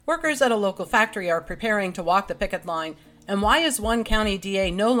Workers at a local factory are preparing to walk the picket line. And why is one county DA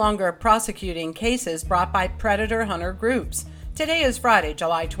no longer prosecuting cases brought by predator hunter groups? Today is Friday,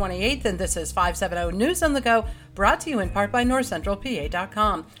 July 28th, and this is 570 News on the Go, brought to you in part by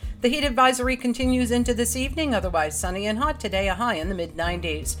NorthCentralPA.com. The heat advisory continues into this evening, otherwise sunny and hot today, a high in the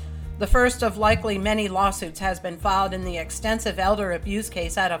mid-90s. The first of likely many lawsuits has been filed in the extensive elder abuse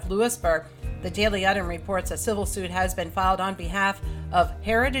case out of Lewisburg. The Daily Item reports a civil suit has been filed on behalf of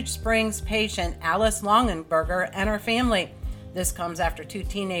Heritage Springs patient Alice Longenberger and her family. This comes after two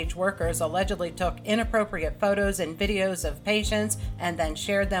teenage workers allegedly took inappropriate photos and videos of patients and then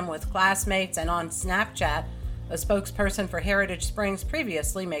shared them with classmates and on Snapchat. A spokesperson for Heritage Springs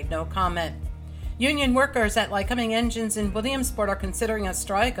previously made no comment. Union workers at Lycoming Engines in Williamsport are considering a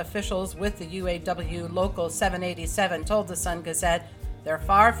strike. Officials with the UAW Local 787 told the Sun Gazette they're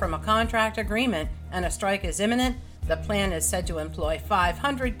far from a contract agreement and a strike is imminent. The plan is said to employ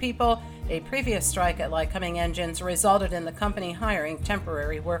 500 people. A previous strike at Lycoming Engines resulted in the company hiring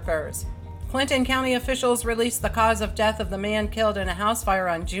temporary workers. Clinton County officials released the cause of death of the man killed in a house fire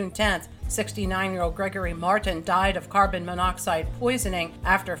on June 10th. 69-year-old Gregory Martin died of carbon monoxide poisoning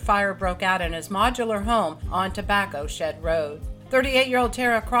after fire broke out in his modular home on Tobacco Shed Road. 38-year-old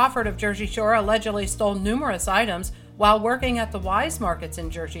Tara Crawford of Jersey Shore allegedly stole numerous items while working at the Wise Markets in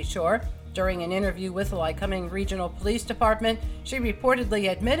Jersey Shore. During an interview with the Lycoming Regional Police Department, she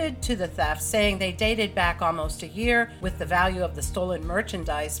reportedly admitted to the theft, saying they dated back almost a year, with the value of the stolen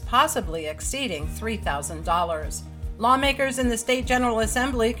merchandise possibly exceeding $3,000. Lawmakers in the State General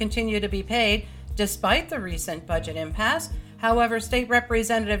Assembly continue to be paid despite the recent budget impasse. However, State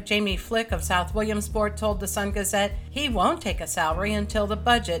Representative Jamie Flick of South Williamsport told the Sun Gazette he won't take a salary until the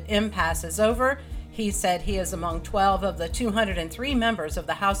budget impasse is over. He said he is among 12 of the 203 members of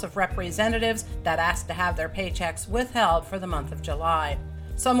the House of Representatives that asked to have their paychecks withheld for the month of July.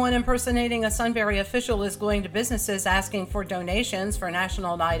 Someone impersonating a Sunbury official is going to businesses asking for donations for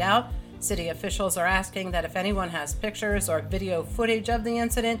National Night Out. City officials are asking that if anyone has pictures or video footage of the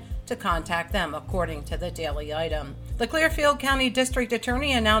incident, to contact them, according to the Daily Item. The Clearfield County District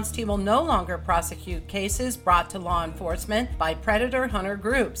Attorney announced he will no longer prosecute cases brought to law enforcement by predator hunter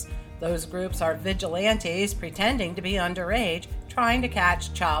groups. Those groups are vigilantes pretending to be underage, trying to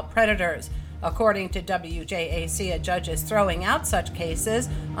catch child predators. According to WJAC, a judge is throwing out such cases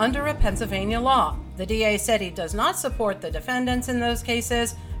under a Pennsylvania law. The DA said he does not support the defendants in those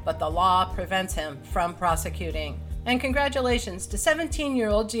cases, but the law prevents him from prosecuting. And congratulations to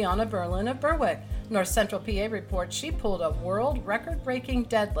 17-year-old Gianna Berlin of Berwick. North Central PA reports she pulled a world record-breaking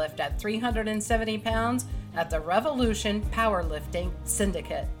deadlift at 370 pounds at the Revolution Powerlifting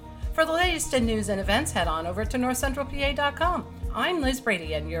Syndicate. For the latest in news and events, head on over to NorthCentralPA.com. I'm Liz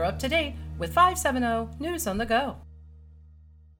Brady, and you're up to date with 570 News on the Go.